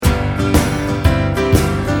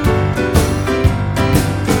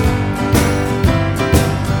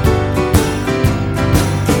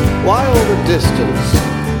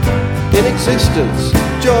existence.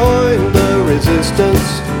 Join the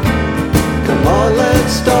resistance. Come on,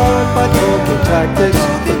 let's start by talking tactics.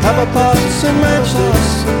 Let's have a pass and match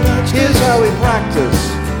this. Here's how we practice.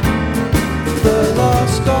 The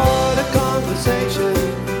lost art of conversation.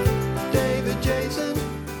 David, Jason.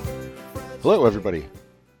 Hello, everybody.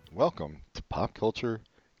 Welcome to Pop Culture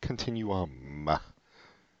Continuum. My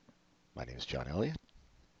name is John Elliott.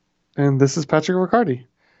 And this is Patrick Riccardi.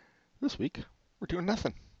 This week, we're doing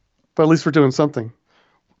nothing. But at least we're doing something.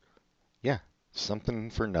 Yeah, something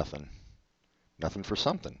for nothing. Nothing for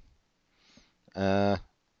something. I've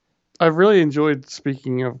really enjoyed,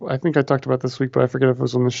 speaking of, I think I talked about this week, but I forget if it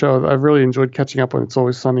was on the show. I've really enjoyed catching up on It's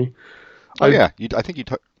Always Sunny. I think you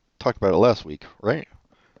talked about it last week, right?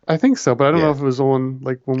 I think so, but I don't know if it was on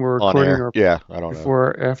like when we were recording or I don't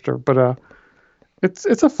before or after. But it's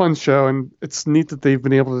a fun show, and it's neat that they've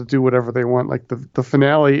been able to do whatever they want. Like the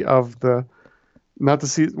finale of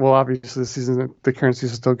obviously the current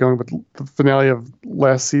season is still going, but the finale of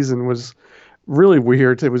last season was really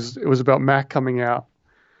weird. It was about Mac coming out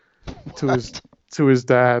to his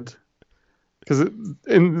dad, because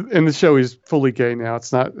in the show he's fully gay now.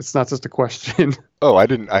 It's not just a question. Oh, I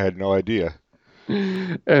had no idea.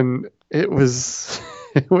 And it was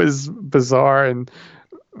bizarre and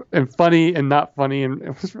funny and not funny, and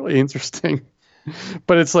it was really interesting.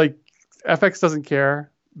 But it's like FX doesn't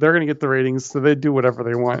care. They're going to get the ratings, so they do whatever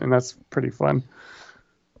they want, and that's pretty fun.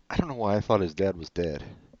 I don't know why I thought his dad was dead.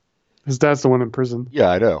 His dad's the one in prison. Yeah,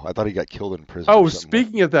 I know. I thought he got killed in prison. Oh,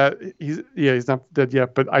 speaking of that, he's not dead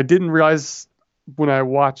yet, but I didn't realize when I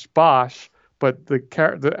watched Bosch, but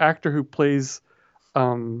the actor who plays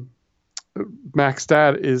Mac's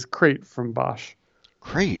dad is Crate from Bosch.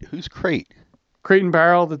 Crate? Who's Crate? Crate and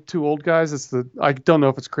Barrel, the two old guys. I don't know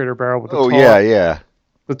if it's Crate or Barrel, but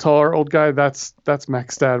the taller old guy. That's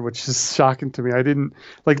Mac's dad, which is shocking to me. I didn't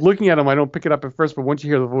like looking at him. I don't pick it up at first, but once you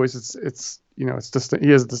hear the voice, it's distinct.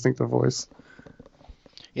 He has a distinctive voice.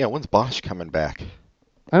 Yeah, when's Bosch coming back?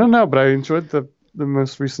 I don't know, but I enjoyed the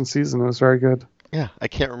most recent season. It was very good. Yeah, I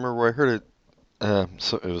can't remember where I heard it.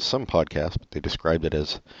 So it was some podcast, but they described it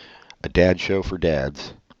as a dad show for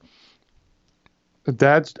dads. A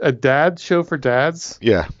dad show for dads?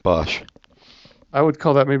 Yeah, Bosch. I would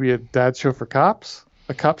call that maybe a dad show for cops.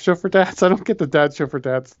 A cop show for dads? I don't get the dad show for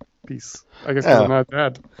dads piece. I guess I'm not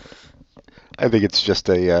dad. I think it's just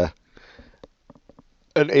an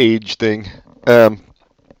age thing. I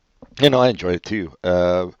enjoyed it too.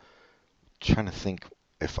 Trying to think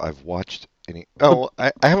if I've watched any. Oh,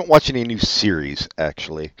 I haven't watched any new series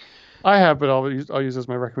actually. I have, but I'll use as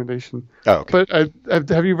my recommendation. Oh, okay. But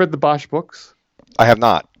have you read the Bosch books? I have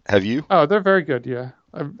not. Have you? Oh, they're very good. Yeah,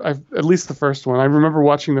 I've at least the first one. I remember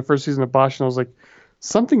watching the first season of Bosch, and I was like,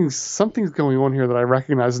 something's going on here that I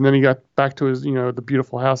recognize. And then he got back to his, the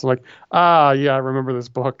beautiful house. I'm like, yeah, I remember this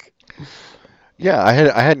book. Yeah, I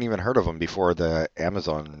hadn't even heard of him before the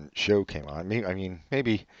Amazon show came on.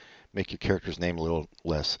 Maybe make your character's name a little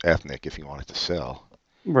less ethnic if you want it to sell.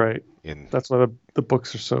 Right. That's why the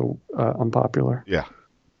books are so unpopular. Yeah.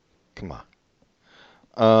 Come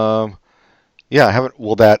on. Yeah, I haven't.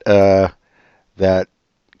 Well, that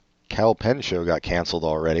Cal Penn show got canceled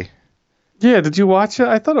already. Yeah, did you watch it?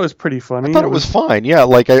 I thought it was pretty funny. I thought it was fine. Yeah,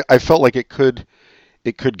 like I felt like it could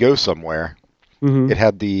go somewhere. Mm-hmm. It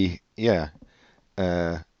had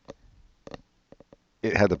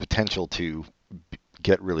it had the potential to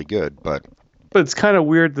get really good, but it's kind of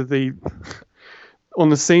weird that they on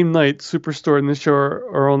the same night, Superstore and this show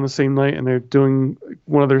are on the same night, and they're doing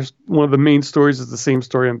one of the main stories is the same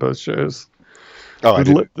story on both shows. Oh, I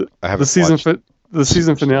haven't watched. The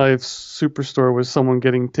season finale of Superstore was someone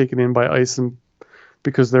getting taken in by ICE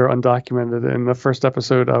because they're undocumented. And the first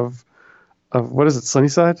episode of what is it,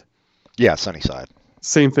 Sunnyside? Yeah, Sunnyside.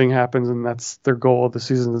 Same thing happens, and that's their goal of the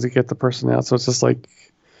season is to get the person out. So it's just like,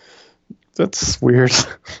 that's weird.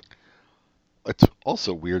 It's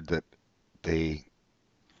also weird that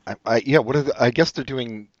I guess they're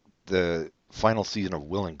doing the final season of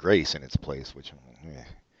Will and Grace in its place, which you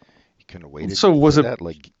couldn't have waited. So was it that?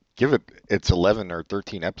 Like, give it's 11 or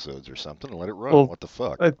 13 episodes or something and let it run. Well, what the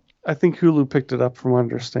fuck? I think Hulu picked it up from what I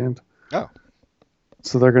understand. Oh.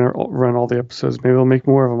 So they're going to run all the episodes. Maybe they'll make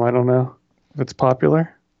more of them. I don't know if it's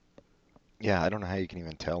popular. Yeah, I don't know how you can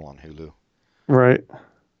even tell on Hulu. Right.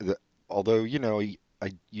 Although,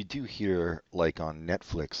 you do hear, like, on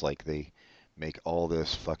Netflix, like, they make all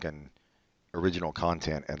this fucking original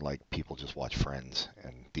content and, like, people just watch Friends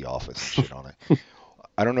and The Office and shit on it.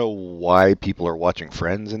 I don't know why people are watching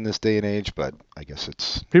Friends in this day and age, but I guess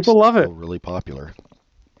people love it. Really popular.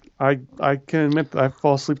 I can admit that I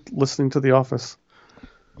fall asleep listening to The Office.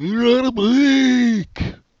 We're on a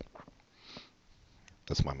break.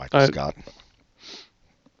 That's my Michael I Scott.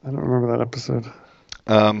 I don't remember that episode.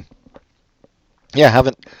 Yeah, I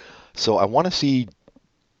haven't. So I want to see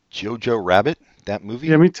Jojo Rabbit, that movie.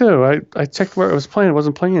 Yeah, me too. I checked where it was playing. It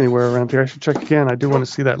wasn't playing anywhere around here. I should check again. I do want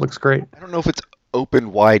to see that. It looks great. I don't know if it's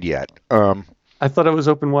open wide yet. I thought it was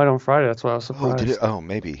open wide on Friday. That's why I was Oh, surprised. did it? Oh,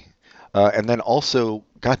 maybe. And then also,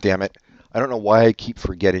 God damn it, I don't know why I keep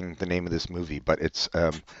forgetting the name of this movie, but it's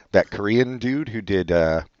that Korean dude who did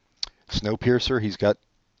Snowpiercer. He's got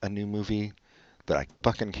a new movie that I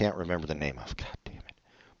fucking can't remember the name of. God damn it.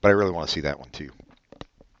 But I really want to see that one too.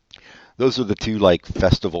 Those are the two like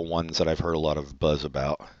festival ones that I've heard a lot of buzz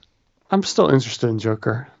about. I'm still interested in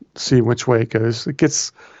Joker. See which way it goes. It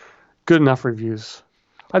gets good enough reviews.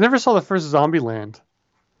 I never saw the first Zombieland,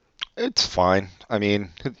 It's fine. I mean,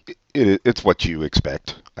 it's what you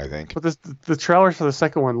expect, I think. but the trailers for the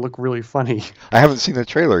second one look really funny. I haven't seen the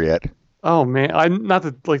trailer yet. Oh man, I not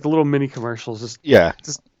the like the little mini commercials just Yeah.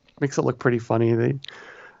 makes it look pretty funny.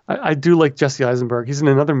 I do like Jesse Eisenberg. He's in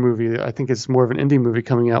another movie. I think it's more of an indie movie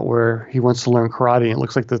coming out where he wants to learn karate. And it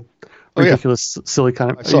looks like the Oh, yeah. ridiculous, silly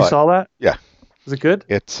kind of. I saw You it. saw that? Yeah. Was it good?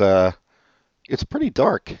 It's pretty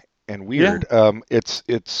dark and weird. It's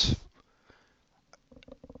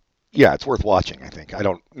yeah, it's worth watching, I think. I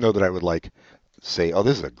don't know that I would like say, oh,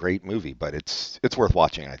 this is a great movie, but it's worth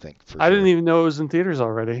watching, I think. For I sure. didn't even know it was in theaters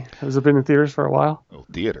already. Has it been in theaters for a while? Oh,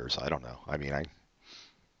 theaters, I don't know. I mean,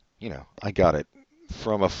 I got it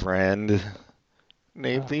from a friend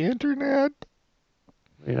named the internet.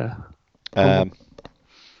 Yeah.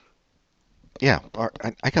 Yeah,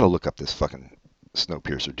 I gotta look up this fucking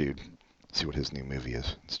Snowpiercer dude. See what his new movie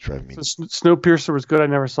is. It's driving me. So Snowpiercer was good. I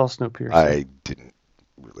never saw Snowpiercer. I didn't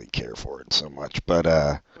really care for it so much, but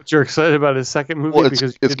But you're excited about his second movie Well, because you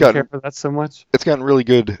it's didn't care gotten- for that so much. it's gotten really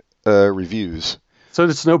good reviews. So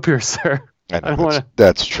did Snowpiercer. I I don't know wanna-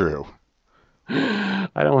 that's true. I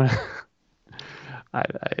don't want to.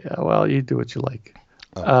 Well, you do what you like.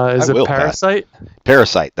 Oh, Is I it will, Pat. Parasite?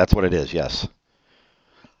 Parasite, that's what it is. Yes.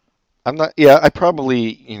 I'm not. Yeah, I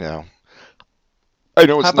probably. I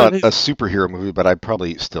know How it's about not a superhero movie, but I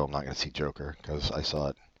probably still am not going to see Joker because I saw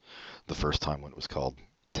it the first time when it was called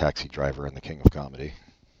Taxi Driver and the King of Comedy.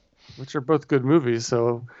 Which are both good movies.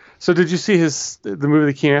 So did you see the movie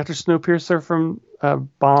that came after Snowpiercer from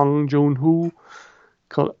Bong Joon-ho?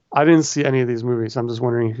 I didn't see any of these movies. I'm just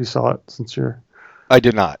wondering if you saw it since you're. I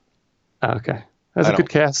did not. Okay, that's I a good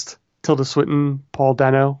cast. Tilda Swinton, Paul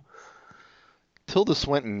Dano. Tilda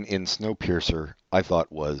Swinton in Snowpiercer, I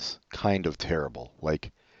thought was kind of terrible.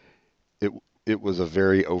 Like, it was a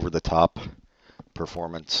very over the top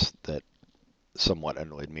performance that somewhat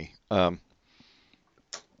annoyed me.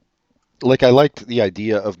 Like I liked the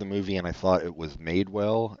idea of the movie, and I thought it was made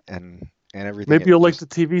well and everything. Maybe It you'll like just-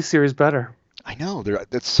 the TV series better. I know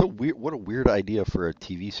that's so weird. What a weird idea for a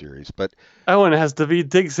TV series. But Oh, and it has Daveed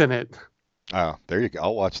Diggs in it there you go.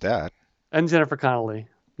 I'll watch that. and Jennifer Connelly.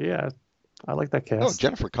 Yeah, I like that Oh, cast.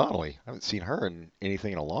 Jennifer Connelly. I haven't seen her in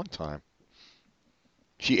anything in a long time.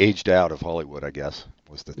 She aged out of Hollywood, I guess,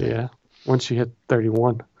 was the thing. Yeah, once she hit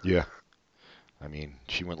 31. Yeah. I mean,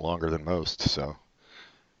 she went longer than most, so.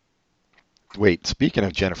 Wait, speaking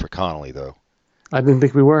of Jennifer Connelly, though, I didn't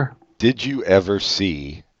think we were. did you ever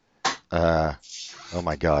see, oh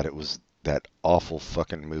my God, it was that awful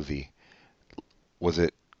fucking movie.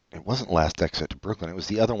 It wasn't Last Exit to Brooklyn, it was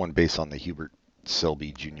the other one based on the Hubert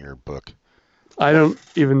Selby Jr. book. I don't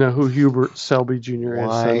even know who Hubert Selby Jr. is.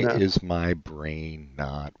 Why so no. is my brain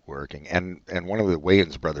not working? And one of the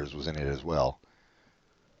Wayans brothers was in it as well.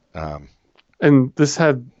 And this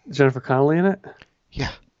had Jennifer Connelly in it?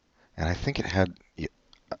 Yeah. And I think it had. Yeah,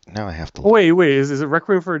 now I have to. Oh, wait. Is it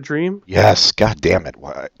Requiem for a Dream? Yes. God damn it!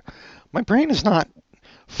 Why? My brain is not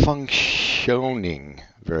functioning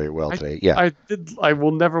very well today. Yeah. I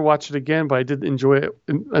will never watch it again, but I did enjoy it.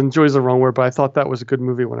 Enjoy is the wrong word, but I thought that was a good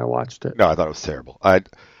movie when I watched it. No, I thought it was terrible. I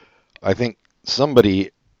think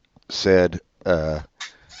somebody said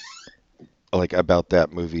like about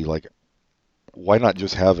that movie, like, why not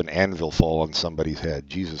just have an anvil fall on somebody's head?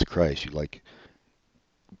 Jesus Christ, you like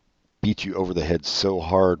beat you over the head so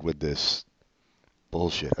hard with this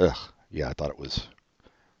bullshit. Ugh. Yeah, I thought it was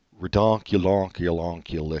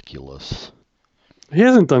redonkulonkulonkuliculous. He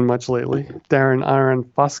hasn't done much lately. Darren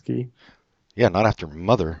Aronofsky. Yeah, not after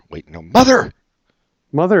Mother. Wait, no, Mother.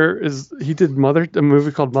 He did Mother, a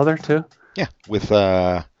movie called Mother too. Yeah, with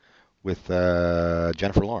Jennifer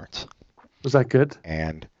Lawrence. Was that good?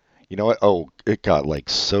 And you know what? Oh, it got like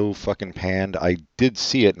so fucking panned. I did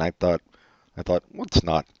see it, and I thought, well, it's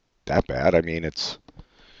not that bad. I mean, it's,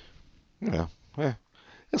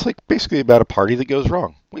 it's like basically about a party that goes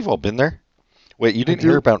wrong. We've all been there. Wait, you didn't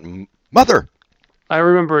hear about Mother? I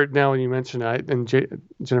remember it now when you mention it. And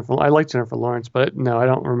Jennifer, I like Jennifer Lawrence, but no, I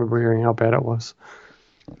don't remember hearing how bad it was.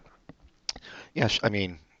 Yeah, I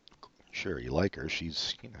mean, sure, you like her.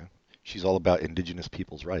 She's, she's all about indigenous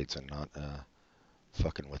people's rights and not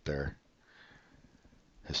fucking with their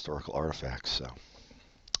historical artifacts. So,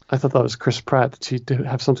 I thought that was Chris Pratt. Did she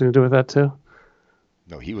have something to do with that too?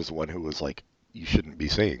 no, he was the one who was like, you shouldn't be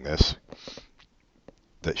saying this.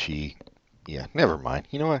 That she, yeah, never mind.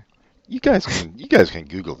 You know what? You guys can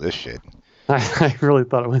Google this shit. I really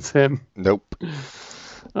thought it was him. Nope.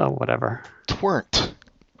 Oh, whatever. Tweren't.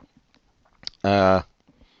 Yeah.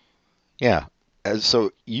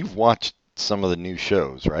 So you've watched some of the new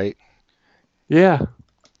shows, right? Yeah.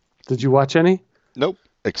 Did you watch any? Nope.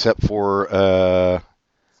 Except for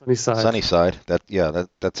Sunnyside. Sunnyside.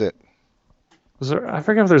 That's it. Was there? I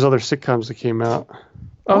forget if there's other sitcoms that came out.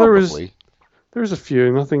 Oh, Probably. there was a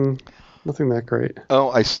few. Nothing that great.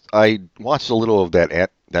 Oh, I watched a little of that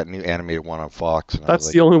new animated one on Fox. And That's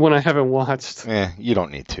the only one I haven't watched. You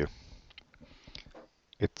don't need to.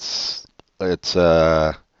 It's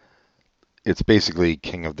basically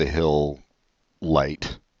King of the Hill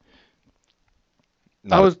light.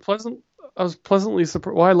 I was pleasantly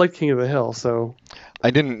surprised. Well, I like King of the Hill, so I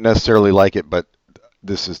didn't necessarily like it, but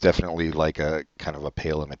this is definitely like a kind of a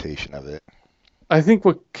pale imitation of it. I think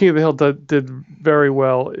what King of the Hill did very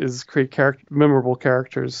well is create memorable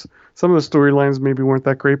characters. Some of the storylines maybe weren't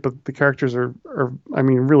that great, but the characters are I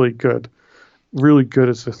mean, really good. Really good.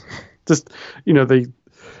 It's just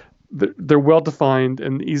they're well defined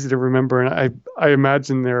and easy to remember, and I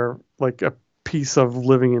imagine they're like a piece of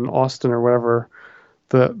living in Austin or whatever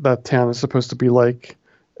that town is supposed to be like,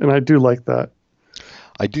 and I do like that.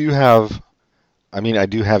 I do have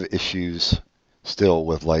issues still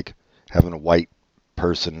with like having a white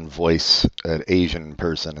person voice an Asian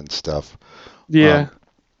person and stuff. Yeah.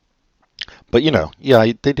 But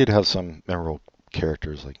they did have some memorable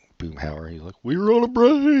characters like Boomhauer. He's like, "We were on a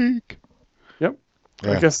break." Yep.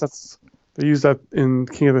 Yeah. I guess they used that in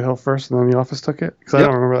King of the Hill first, and then The Office took it. Because I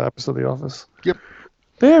don't remember that episode of The Office. Yep.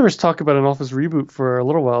 They ever talk about an Office reboot for a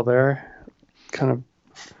little while there. Kind of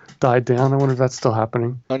died down. I wonder if that's still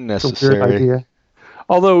happening. Unnecessary. It's a weird idea.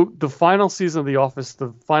 Although the final season of The Office,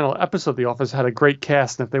 the final episode of The Office had a great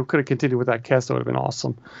cast, and if they could have continued with that cast, it would have been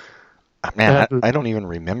awesome. Man, I don't even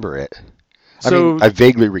remember it. I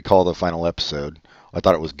vaguely recall the final episode. I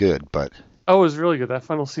thought it was good, but... Oh, it was really good. That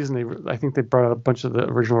final season, I think they brought out a bunch of the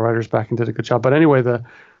original writers back and did a good job. But anyway, the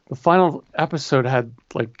final episode had,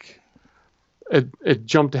 like... It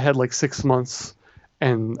jumped ahead like 6 months,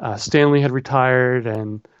 and Stanley had retired,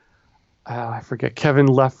 and I forget, Kevin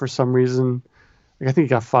left for some reason. I think he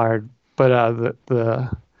got fired. But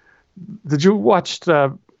did you watch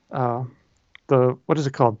the what is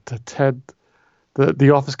it called? The Ted,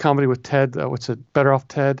 the Office comedy with Ted. What's it? Better Off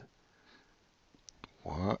Ted.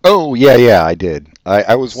 What? Oh yeah, I did.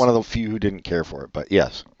 I was one of the few who didn't care for it, but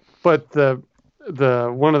yes. But the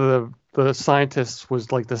one of the scientists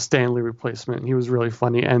was like the Stanley replacement, and he was really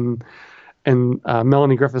funny. And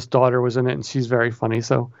Melanie Griffith's daughter was in it, and she's very funny.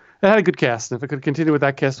 So it had a good cast, and if it could continue with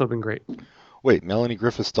that cast, it would have been great. Wait, Melanie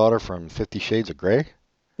Griffith's daughter from 50 Shades of Grey?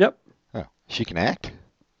 Yep. Oh, she can act?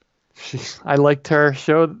 I liked her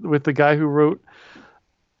show with the guy who wrote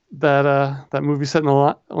that movie set in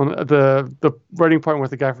the writing partner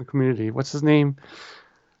with the guy from Community. What's his name?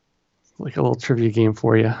 Like a little trivia game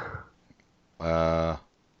for you.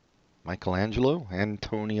 Michelangelo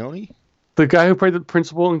Antonioni? The guy who played the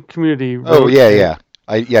principal in Community. Oh, yeah.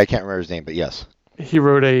 I can't remember his name, but yes. He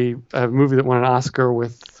wrote a movie that won an Oscar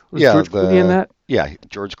with George Clooney in that? Yeah,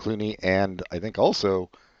 George Clooney, and I think also,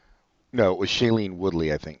 no, it was Shailene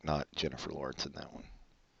Woodley, I think, not Jennifer Lawrence in that one.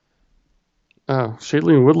 Oh,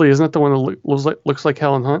 Shailene Woodley, isn't that the one that looks like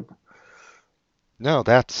Helen Hunt? No,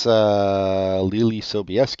 that's Lily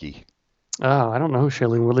Sobieski. Oh, I don't know who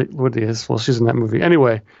Shailene Woodley is. Well, she's in that movie.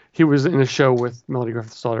 Anyway, he was in a show with Melanie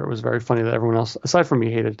Griffith's daughter. It was very funny that everyone else, aside from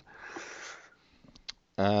me, hated.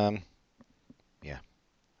 Yeah.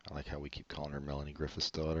 I like how we keep calling her Melanie Griffith's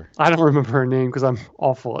daughter. I don't remember her name because I'm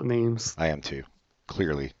awful at names. I am too,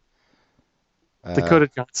 clearly. Dakota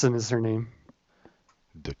Johnson is her name.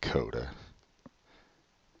 Dakota.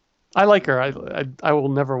 I like her. I will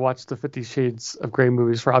never watch the 50 Shades of Grey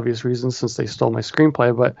movies for obvious reasons since they stole my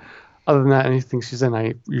screenplay, but other than that, anything she's in,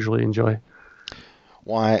 I usually enjoy.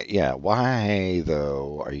 Why,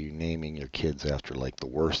 though, are you naming your kids after, like, the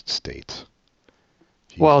worst states?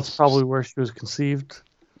 Jesus. Well, it's probably where she was conceived.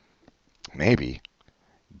 Maybe.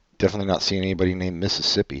 Definitely not seeing anybody named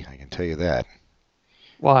Mississippi, I can tell you that.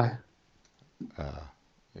 Why?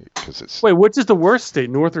 because it's. Wait, which is the worst state,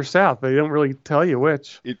 North or South? They don't really tell you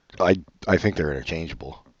which. I think they're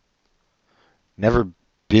interchangeable. Never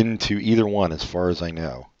been to either one, as far as I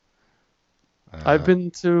know. I've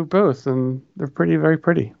been to both, and they're very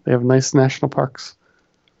pretty. They have nice national parks.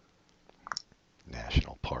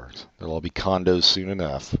 National parks. There'll all be condos soon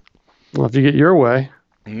enough. Well, if you get your way.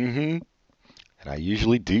 Mm-hmm. And I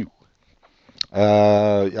usually do.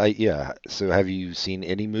 Yeah. So have you seen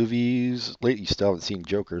any movies lately? You still haven't seen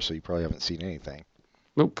Joker, so you probably haven't seen anything.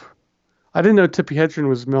 Nope. I didn't know Tippi Hedren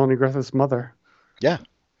was Melanie Griffith's mother. Yeah.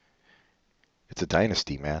 It's a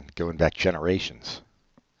dynasty, man. Going back generations.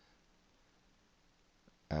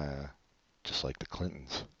 Just like the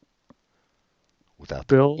Clintons. Without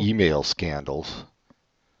Bill. the email scandals.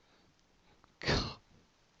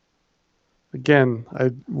 Again,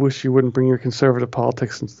 I wish you wouldn't bring your conservative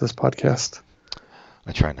politics into this podcast.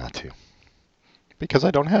 I try not to. Because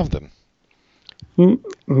I don't have them.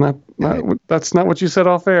 That's not what you said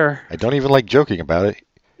off air. I don't even like joking about it.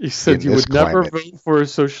 You said you would never vote for a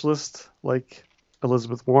socialist like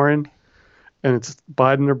Elizabeth Warren, and it's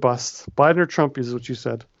Biden or bust. Biden or Trump is what you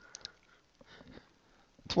said.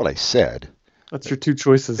 That's what I said. That's your two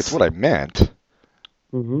choices. It's what I meant.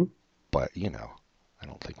 Mm-hmm. But, I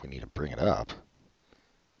don't think we need to bring it up.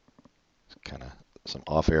 It's kind of some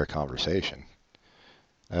off-air conversation.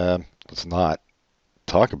 Let's not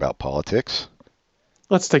talk about politics.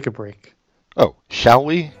 Let's take a break. Oh, shall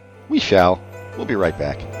we? We shall. We'll be right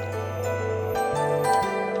back.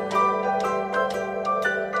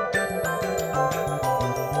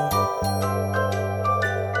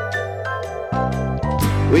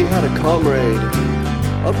 We had a comrade,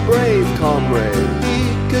 a brave comrade. He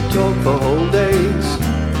could talk for whole days.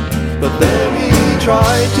 But then he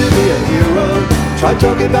tried to be a hero, tried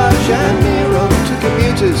talking about Shamiro to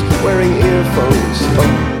commuters wearing earphones. Oh,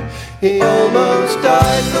 he almost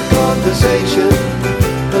died for conversation,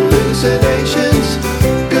 hallucinations,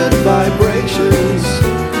 good vibrations.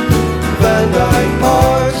 Van Dyke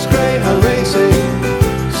Parks, Greyhound racing,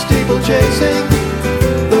 steeple chasing,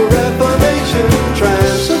 the Reformation,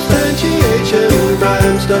 transubstantiation,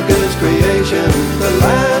 Bram Stoker's creation, the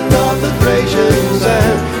land of the Thracians,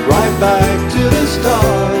 and right back to the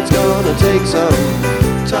start. It's gonna take some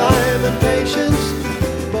time and patience,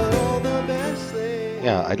 but all the best things.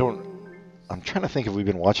 Yeah, I'm trying to think if we've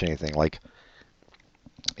been watching anything, like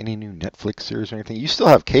any new Netflix series or anything. You still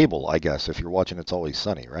have cable, I guess, if you're watching It's Always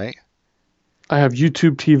Sunny, right? I have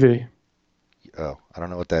YouTube TV. Oh, I don't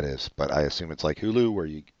know what that is, but I assume it's like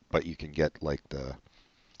Hulu, but you can get like the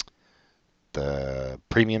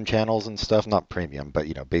premium channels and stuff. Not premium, but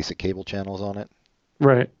basic cable channels on it.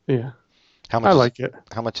 Right. Yeah. I like it.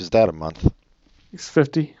 How much is that a month? It's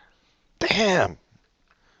 $50. Damn.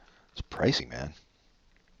 It's pricey, man.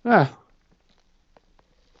 Ah.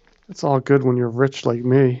 It's all good when you're rich like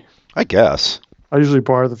me. I guess. I usually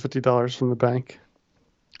borrow the $50 from the bank.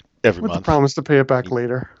 Every with month. the promise to pay it back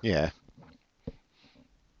later. Yeah.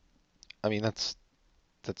 I mean, that's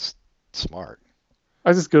smart.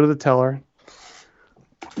 I just go to the teller.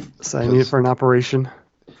 Say I need it for an operation.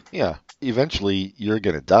 Yeah. Eventually, you're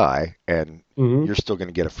going to die, and Mm-hmm. you're still going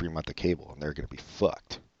to get a free month of cable, and they're going to be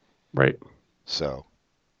fucked. Right. So,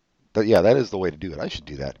 but yeah, that is the way to do it. I should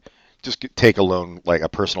do that. Just take a loan, like a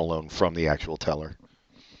personal loan from the actual teller.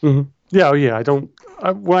 Mm-hmm. Yeah, oh yeah.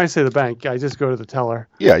 When I say the bank, I just go to the teller.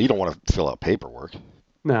 Yeah, you don't want to fill out paperwork.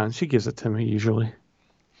 No, she gives it to me usually.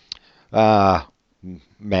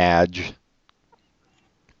 Madge.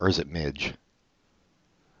 Or is it Midge?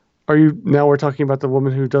 Now we're talking about the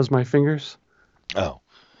woman who does my fingers? Oh,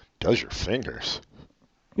 does your fingers?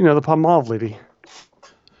 The Palmolive lady.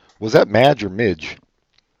 Was that Madge or Midge?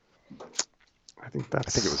 I think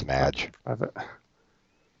it was Madge. Private.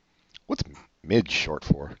 What's Midge short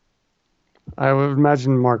for? I would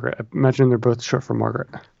imagine Margaret. I imagine they're both short for Margaret.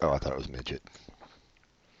 Oh, I thought it was midget.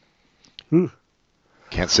 Ooh.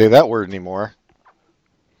 Can't say that word anymore.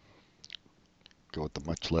 Go with the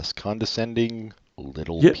much less condescending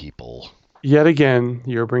little people. Yet again,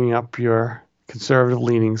 you're bringing up your conservative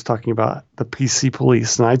leanings, talking about the PC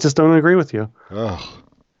police, and I just don't agree with you. Oh,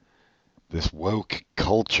 this woke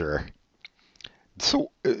culture.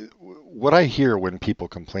 So, what I hear when people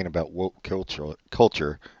complain about woke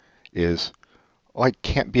culture is, oh, I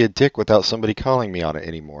can't be a dick without somebody calling me on it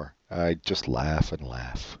anymore. I just laugh and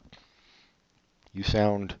laugh. You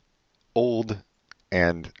sound old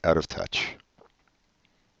and out of touch.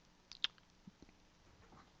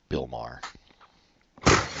 Bill Maher.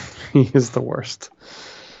 He is the worst.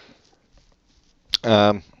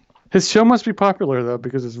 His show must be popular, though,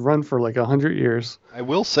 because it's run for like 100 years. I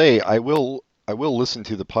will say, I will I will listen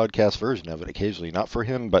to the podcast version of it occasionally, not for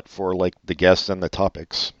him, but for like the guests and the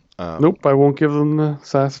topics. Nope, I won't give them the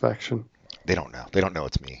satisfaction. They don't know. They don't know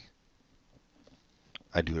it's me.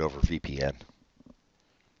 I do it over VPN.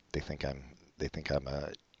 They think I'm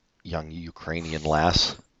a young Ukrainian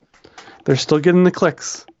lass, They're still getting the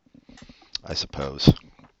clicks. I suppose.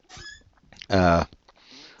 I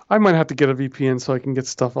might have to get a VPN so I can get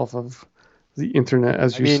stuff off of the internet,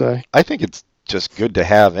 as you say. I think it's just good to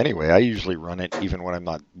have anyway. I usually run it even when I'm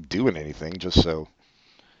not doing anything, just so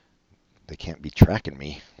they can't be tracking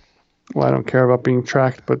me. Well, I don't care about being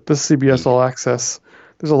tracked, but this CBS All Access,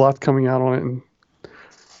 there's a lot coming out on it in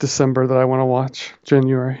December that I want to watch.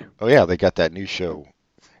 January. Oh yeah, they got that new show,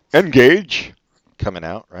 Engage, coming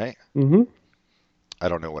out, right? Mm-hmm. I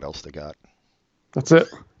don't know what else they got. That's it.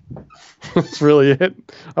 That's really it.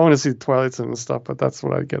 I want to see Twilight Zone and stuff, but that's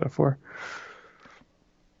what I get it for.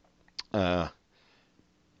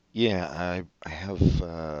 Yeah, I have.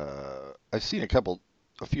 I've seen a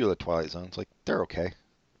few of the Twilight Zones. Like they're okay.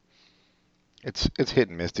 It's hit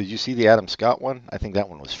and miss. Did you see the Adam Scott one? I think that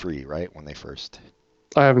one was free, right? When they first.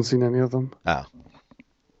 I haven't seen any of them. Ah.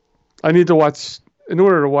 I need to watch, in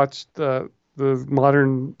order to watch the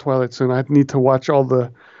modern Twilight Zone, I need to watch all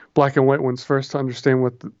the black and white ones first to understand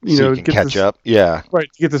what, you can catch up. Yeah.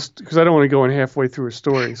 Right, to get this, because I don't want to go in halfway through a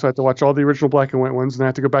story. So I have to watch all the original black and white ones, and I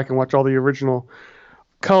have to go back and watch all the original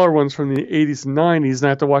color ones from the 80s and 90s, and I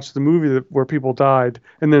have to watch the movie where people died.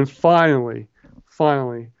 And then finally,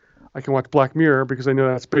 I can watch Black Mirror because I know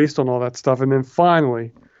that's based on all that stuff. And then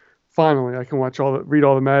finally, I can read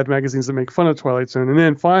all the Mad magazines that make fun of Twilight Zone. And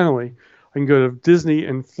then finally, I can go to Disney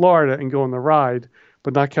in Florida and go on the ride,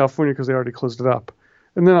 but not California because they already closed it up.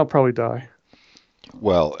 And then I'll probably die.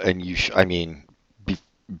 Well, and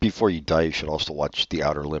before you die, you should also watch The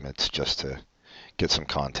Outer Limits just to get some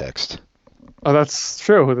context. Oh, that's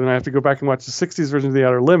true. Then I have to go back and watch the 60s version of The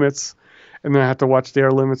Outer Limits, and then I have to watch The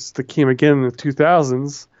Outer Limits that came again in the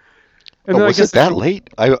 2000s. And then was it that late?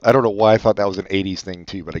 I don't know why I thought that was an 80s thing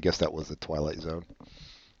too, but I guess that was the Twilight Zone.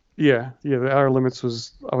 Yeah. The Outer Limits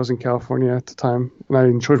I was in California at the time, and I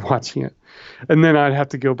enjoyed watching it. And then I'd have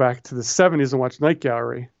to go back to the 70s and watch Night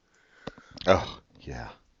Gallery. Oh, yeah.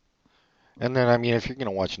 And then, if you're going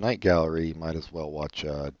to watch Night Gallery, you might as well watch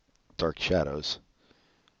Dark Shadows.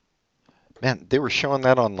 Man, they were showing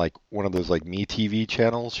that on like one of those like MeTV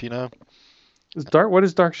channels, What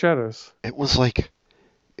is Dark Shadows? It was like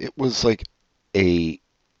a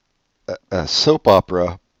soap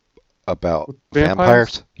opera about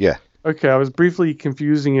vampires. Yeah. Okay, I was briefly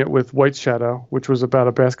confusing it with White Shadow, which was about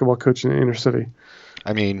a basketball coach in the inner city.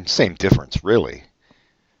 Same difference, really,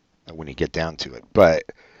 when you get down to it. But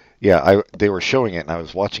yeah, they were showing it, and I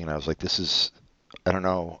was watching, and I was like, "This is, I don't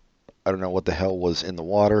know what the hell was in the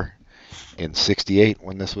water in '68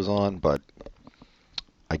 when this was on, but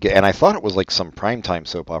I thought it was like some primetime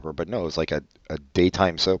soap opera, but no, it was like a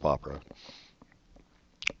daytime soap opera.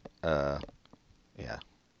 Yeah.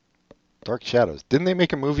 Dark Shadows. Didn't they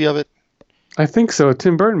make a movie of it? I think so. A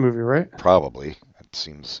Tim Burton movie, right? Probably. It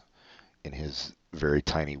seems in his very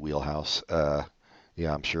tiny wheelhouse.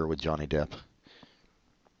 Yeah, I'm sure with Johnny Depp.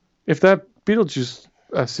 If that Beetlejuice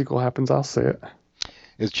sequel happens, I'll say it.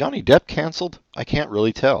 Is Johnny Depp canceled? I can't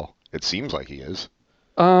really tell. It seems like he is.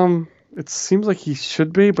 It seems like he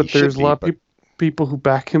should be, but there's a lot of people who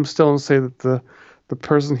back him still and say that the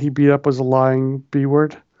person he beat up was a lying B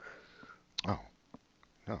word. Oh.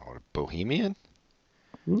 No, Bohemian?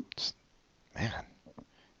 Man, I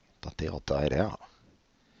thought they all died out.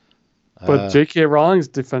 But J.K. Rowling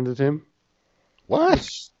defended him. What?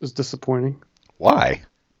 Which is disappointing. Why?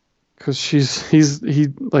 Because he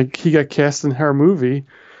got cast in her movie,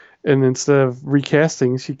 and instead of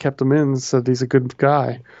recasting, she kept him in and said he's a good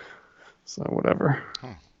guy. So whatever.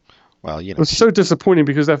 Well, it was so disappointing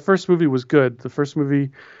because that first movie was good. The first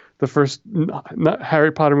not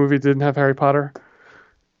Harry Potter movie didn't have Harry Potter.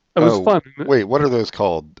 It was fun. Wait, what are those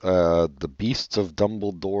called? The Beasts of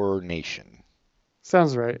Dumbledore Nation.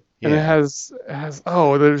 Sounds right. Yeah. And it has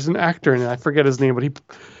there's an actor in it. I forget his name, but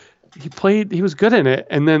he was good in it.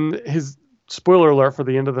 And then his spoiler alert for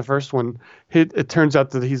the end of the first one, it turns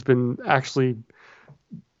out that he's been actually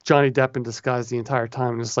Johnny Depp in disguise the entire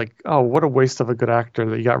time. And it's like, oh, what a waste of a good actor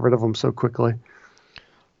that you got rid of him so quickly.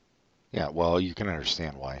 Yeah, well, you can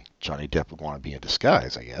understand why Johnny Depp would want to be in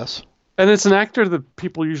disguise, I guess. And it's an actor that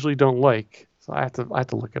people usually don't like, so I have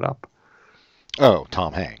to look it up. Oh,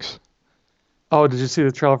 Tom Hanks. Oh, did you see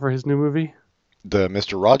the trailer for his new movie? The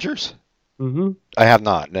Mr. Rogers? Mm-hmm. I have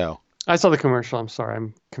not, no. I saw the commercial. I'm sorry,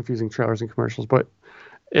 I'm confusing trailers and commercials, but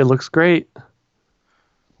it looks great.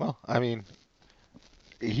 Well,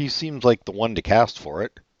 he seems like the one to cast for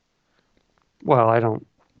it. well, I don't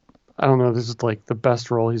know if this is like the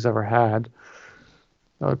best role he's ever had.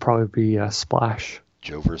 That would probably be Splash.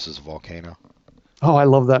 Joe versus Volcano. Oh, I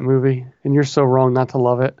love that movie, and you're so wrong not to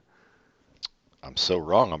love it. I'm so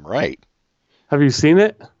wrong. I'm right. Have you seen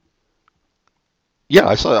it? Yeah,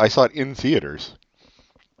 I saw it in theaters.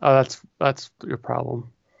 Oh, that's your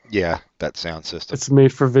problem. Yeah, that sound system. It's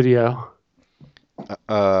made for video.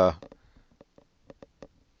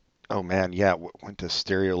 Oh man, yeah, went to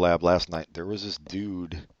Stereo Lab last night. There was this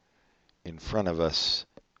dude in front of us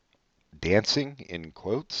dancing in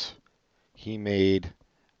quotes. He made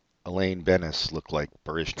Elaine Bennis look like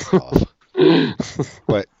Baryshnikov.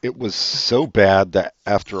 But it was so bad that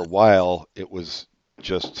after a while it was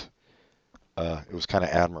just it was kind of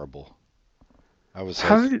admirable. I was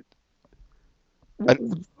How like, did I,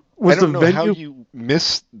 was I don't the know how venue? you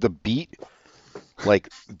miss the beat like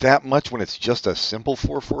that much when it's just a simple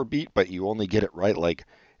 4/4 beat, but you only get it right like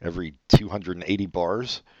every 280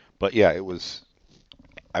 bars. But yeah,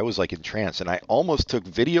 I was like entranced, and I almost took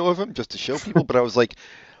video of him just to show people, but I was like,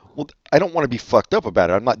 well, I don't want to be fucked up about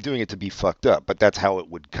it. I'm not doing it to be fucked up, but that's how it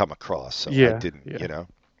would come across. So I Yeah, didn't, yeah. you know.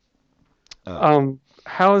 Uh,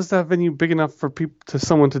 How is that venue big enough for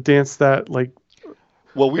someone to dance that like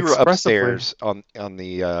well, we were expressively? upstairs on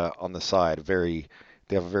the side.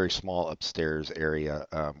 They have a very small upstairs area,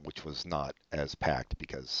 which was not as packed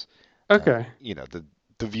because Okay, you know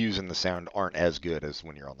the views and the sound aren't as good as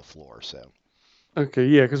when you're on the floor. So okay,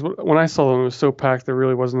 yeah. Because when I saw them, it was so packed there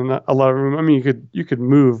really wasn't a lot of room. I mean, you could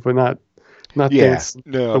move, but not yeah, dance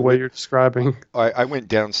the no, way you're describing. I went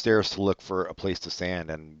downstairs to look for a place to stand,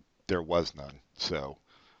 and there was none. So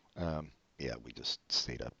yeah, we just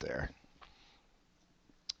stayed up there.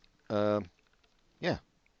 Um, yeah,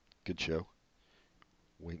 good show.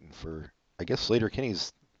 Waiting for, I guess Slater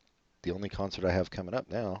Kinney's the only concert I have coming up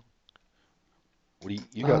now. What do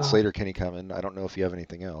you got Uh, Slater Kinney coming? I don't know if you have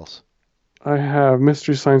anything else. I have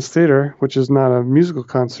Mystery Science Theater, which is not a musical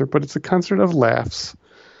concert, but it's a concert of laughs.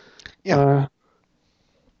 Yeah. Uh,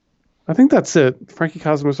 I think that's it. Frankie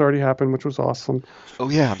Cosmos already happened, which was awesome. Oh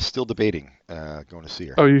yeah, I'm still debating going to see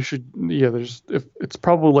her. Oh, you should. Yeah, there's. If it's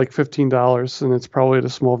probably like $15, and it's probably at a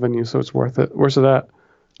small venue, so it's worth it. Where's it at?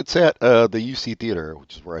 It's at the UC Theater,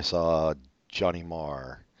 which is where I saw Johnny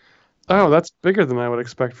Marr. Oh, Um, that's bigger than I would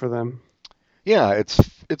expect for them. yeah,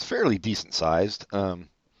 it's fairly decent sized.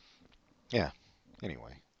 Yeah.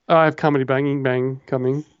 Anyway, Oh, I have Comedy Banging Bang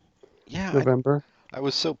coming yeah, November. I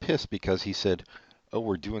was so pissed because he said, "Oh,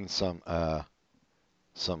 we're doing some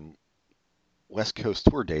West Coast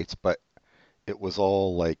tour dates," but it was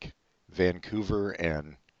all like Vancouver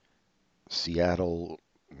and Seattle,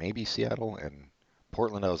 maybe Seattle and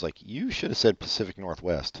Portland. I was like, you should have said Pacific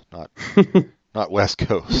Northwest, not West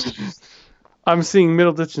Coast. I'm seeing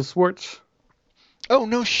Middleditch and Schwartz. Oh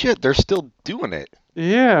no shit, they're still doing it.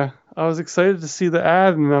 Yeah, I was excited to see the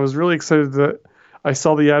ad, and I was really excited that I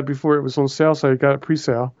saw the ad before it was on sale, so I got it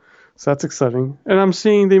pre-sale. So that's exciting. And I'm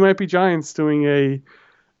seeing They Might Be Giants doing a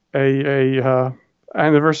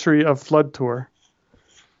anniversary of Flood tour.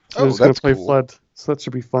 So they're Oh, just gonna that's play cool. Flood. So that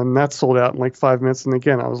should be fun. That sold out in like 5 minutes, and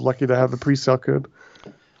again, I was lucky to have the pre-sale code.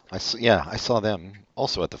 Yeah, I saw them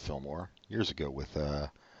also at the Fillmore years ago with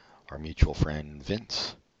our mutual friend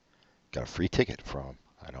Vince. Got a free ticket from him.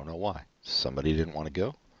 I don't know why. Somebody didn't want to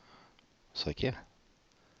go. It's like, yeah.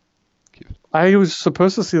 I was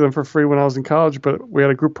supposed to see them for free when I was in college, but we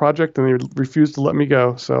had a group project, and they refused to let me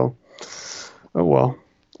go. So, oh well,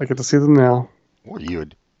 I get to see them now. Were you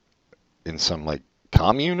in some like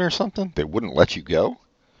commune or something? They wouldn't let you go?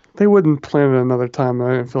 They wouldn't plan it another time.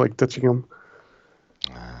 I didn't feel like ditching them.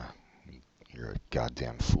 Ah, you're a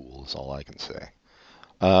goddamn fool, is all I can say.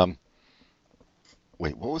 Um,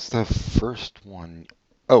 wait, what was the first one?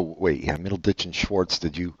 Oh, wait, yeah, Middleditch and Schwartz.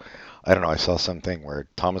 Did you? I don't know. I saw something where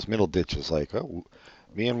Thomas Middleditch is like, "Oh,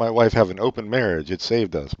 me and my wife have an open marriage. It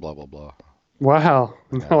saved us." Blah blah blah. Wow.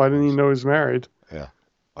 Yeah, No, I it didn't even was, know he was married. yeah,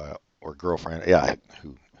 or girlfriend. Yeah,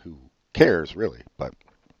 who cares really? But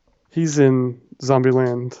He's in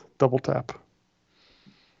Zombieland Double Tap.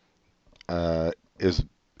 uh, is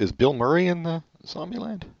is Bill Murray in the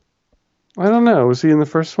Zombieland? I don't know. Was he in the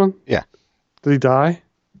first one? Yeah, Did he die?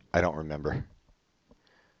 I don't remember.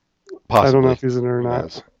 I don't know Possibly. if he's in it or Who not.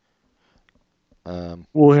 knows? Um,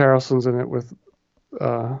 Will Harrelson's in it with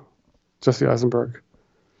uh, Jesse Eisenberg.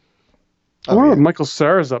 I oh wonder what yeah, Michael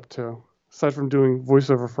Cera's up to, aside from doing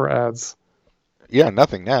voiceover for ads. yeah.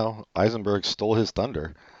 Nothing now. Eisenberg stole his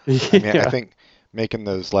thunder. I mean, I Yeah. think making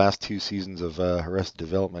those last two seasons of Arrested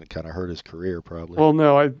Development kind of hurt his career, probably. Well,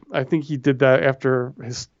 no, I think he did that after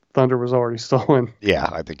his thunder was already stolen. Yeah,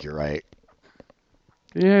 I think you're right.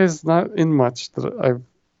 Yeah, he's not in much that I've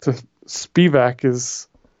to Spivak is.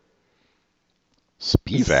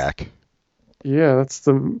 Spivak. Yeah, that's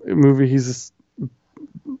the movie he's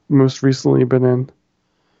most recently been in.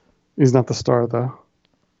 He's not the star though.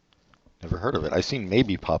 Never heard of it. I've seen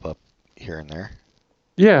maybe pop up here and there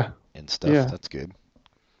Yeah, and stuff. Yeah. That's good.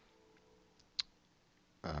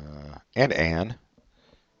 And Anne.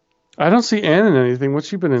 I don't see Anne in anything. What's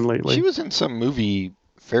she been in lately? She was in some movie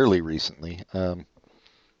fairly recently.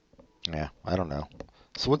 Yeah, I don't know.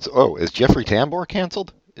 So is Jeffrey Tambor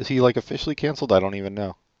canceled? Is he like officially canceled? I don't even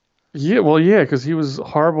know. Yeah, well, yeah, because he was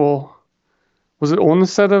horrible. Was it on the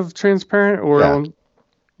set of Transparent or Yeah. on?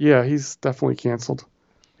 Yeah, he's definitely canceled.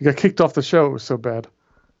 He got kicked off the show. It was so bad.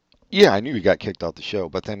 Yeah, I knew he got kicked off the show,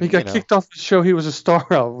 but then He got kicked off the show he was a star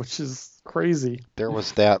of, which is crazy. there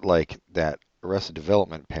was that Arrested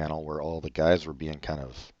Development panel where all the guys were being kind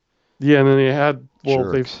of Yeah, and then they they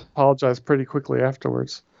jerks. apologized pretty quickly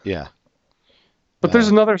afterwards. Yeah. But there's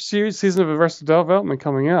another season of Arrested Development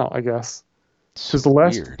coming out, I guess. Because the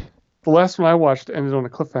last one I watched ended on a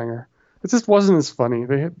cliffhanger. It just wasn't as funny.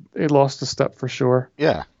 They lost a step for sure.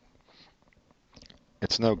 Yeah.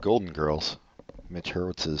 It's no Golden Girls. Mitch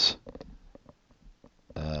Hurwitz's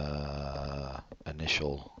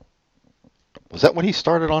initial. Was that when he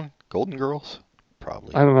started on Golden Girls?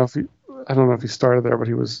 Probably. I don't know if he started there, but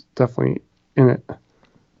he was definitely in it.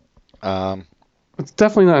 It's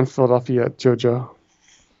definitely not in Philadelphia yet, JoJo.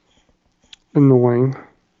 Annoying.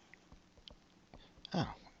 Oh,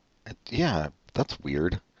 yeah, that's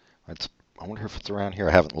weird. I wonder if it's around here.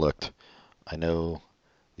 I haven't looked. I know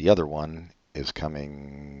the other one is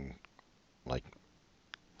coming like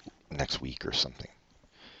next week or something.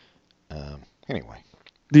 Anyway.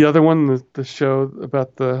 The other one, the show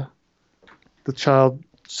about the child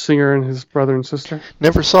singer and his brother and sister.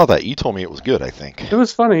 Never saw that. You told me it was good, I think. It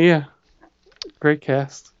was funny, yeah. Great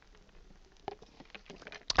cast.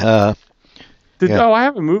 Yeah. Oh, I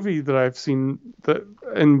have a movie that I've seen that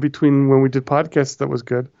in between when we did podcasts that was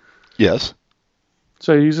good. Yes.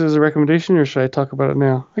 Should I use it as a recommendation or should I talk about it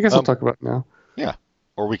now? I guess I'll talk about it now. Yeah.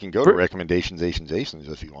 Or we can go to recommendations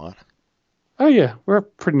if you want. Oh, yeah. We're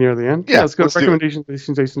pretty near the end. Yeah, Let's go let's to do it.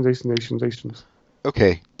 recommendations.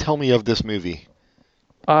 Okay. Tell me of this movie.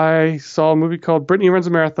 I saw a movie called Brittany Runs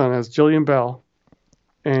a Marathon as Jillian Bell.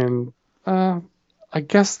 And I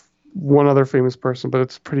guess one other famous person, but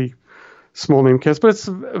it's a pretty small name cast. But it's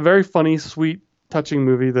a very funny, sweet, touching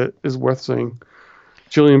movie that is worth seeing.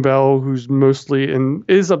 Jillian Bell, who's mostly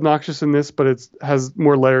is obnoxious in this, but it has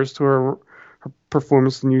more layers to her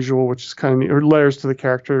performance than usual, which is kind of neat. Or layers to the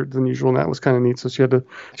character than usual, and that was kind of neat. So she had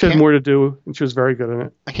more to do, and she was very good in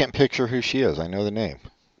it. I can't picture who she is. I know the name.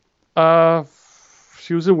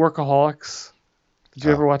 She was in Workaholics. Did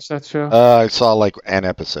you ever watch that show? I saw like an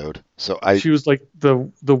episode. She was like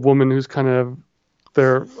the woman who's kind of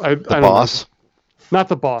there. I don't boss. know. Not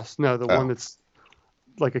the boss. No, the one that's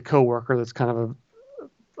like a coworker that's kind of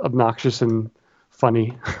obnoxious and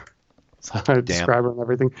funny. So I describe her and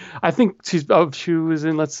everything. I think she was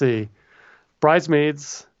in, let's see,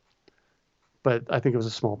 Bridesmaids, but I think it was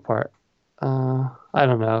a small part. I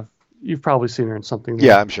don't know. You've probably seen her in something.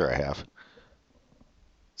 Yeah, I'm sure I have.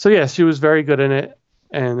 So yeah, she was very good in it,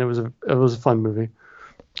 and it was a fun movie.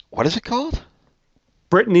 What is it called?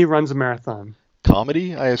 Brittany Runs a Marathon.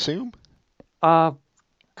 Comedy, I assume?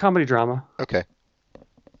 Comedy drama. Okay.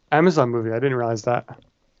 Amazon movie. I didn't realize that.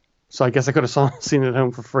 So I guess I could have seen it at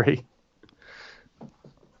home for free.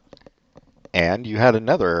 And you had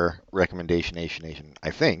another recommendation, Nation,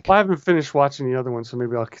 I think. Well, I haven't finished watching the other one, so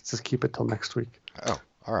maybe I'll just keep it till next week. Oh,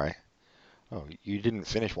 all right. Oh, you didn't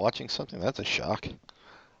finish watching something? That's a shock.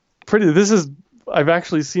 I've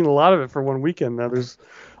actually seen a lot of it for one weekend now. There's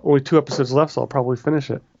only 2 episodes left, so I'll probably finish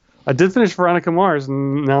it. I did finish Veronica Mars,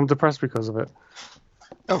 and now I'm depressed because of it.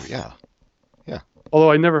 Oh, yeah. Yeah.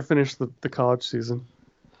 Although I never finished the college season.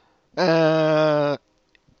 That's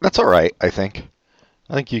all right, I think.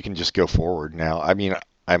 I think you can just go forward now. I mean,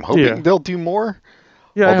 I'm hoping they'll do more.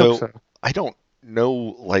 Yeah, although, I hope so. I don't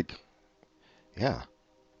know, yeah.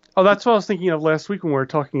 Oh, that's what I was thinking of last week when we were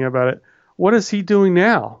talking about it. What is he doing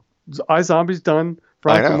now? iZombie's done.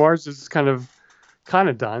 Veronica Mars is kind of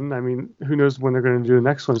done. I mean, who knows when they're going to do the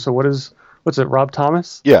next one. So what's it, Rob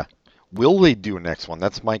Thomas? Yeah. Will they do a next one?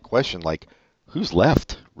 That's my question. Who's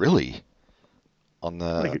left, really, on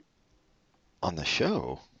the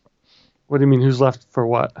show? What do you mean, who's left for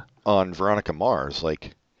what? On Veronica Mars.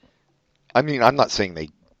 I mean, I'm not saying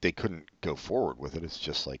they couldn't go forward with it. It's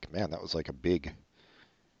just man, that was a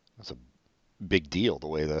big deal the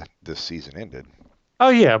way this season ended. Oh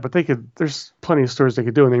yeah, but there's plenty of stories they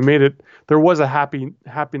could do, and they made it. There was a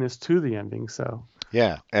happiness to the ending, so.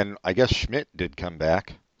 Yeah, and I guess Schmidt did come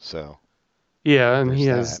back. So Yeah, and there's he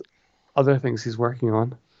that. has other things he's working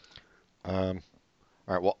on. All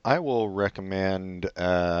right. Well, I will recommend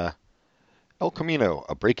El Camino,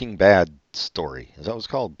 a Breaking Bad story. Is that what it's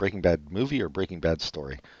called? Breaking Bad movie or Breaking Bad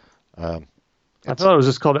story? Um, I it's thought it was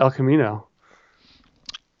just called El Camino.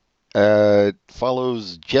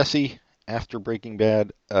 follows Jesse after Breaking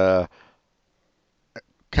Bad. Kind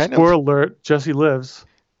Spoiler of alert: Jesse lives.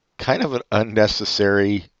 kind of an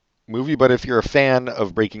unnecessary movie, but if you're a fan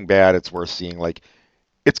of Breaking Bad, it's worth seeing. Like,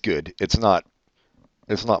 it's good. It's not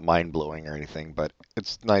mind blowing or anything, but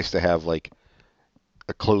it's nice to have like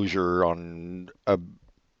a closure on a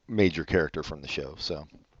major character from the show. So,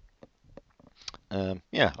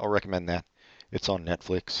 yeah, I'll recommend that. It's on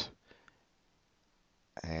Netflix,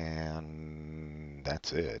 and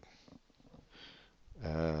that's it.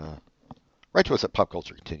 Uh, write to us at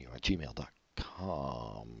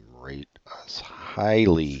popculturecontinue@gmail.com. Rate us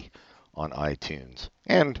highly on iTunes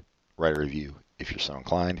and write a review if you're so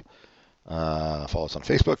inclined. Follow us on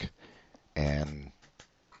Facebook, and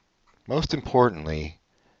most importantly,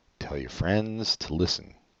 tell your friends to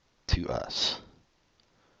listen to us.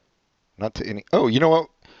 Not to any. Oh, you know what?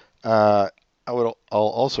 I'll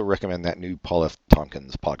also recommend that new Paul F.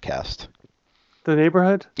 Tompkins podcast. The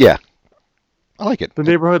neighborhood. Yeah, I like it. The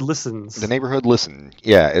neighborhood listens. The neighborhood listen.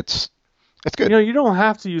 Yeah, it's good. You don't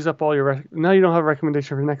have to use up all your. Now you don't have a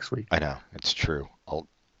recommendation for next week. I know, it's true. I'll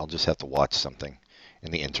just have to watch something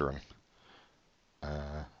in the interim.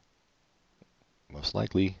 Most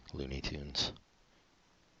likely Looney Tunes.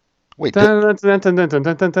 Wait, Dun, dun, dun, dun, dun,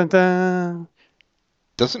 dun, dun, dun, dun.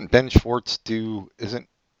 doesn't Ben Schwartz do? Isn't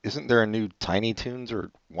there a new Tiny Toons or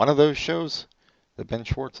one of those shows that Ben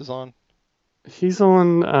Schwartz is on? He's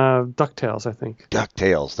on DuckTales, I think.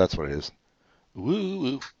 DuckTales, that's what it is. Woo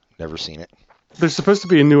woo. Never seen it. There's supposed to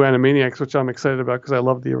be a new Animaniacs, which I'm excited about because I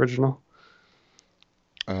love the original.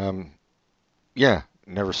 Yeah,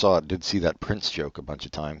 never saw it. Did see that Prince joke a bunch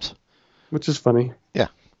of times. Which is funny. Yeah.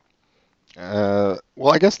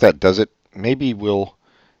 Well, I guess that does it. Maybe we'll,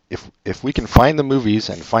 if we can find the movies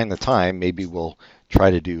and find the time, maybe we'll try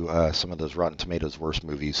to do some of those Rotten Tomatoes worst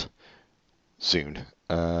movies soon.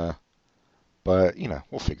 But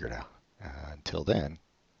we'll figure it out. Until then,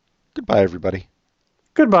 goodbye, everybody.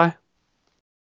 Goodbye.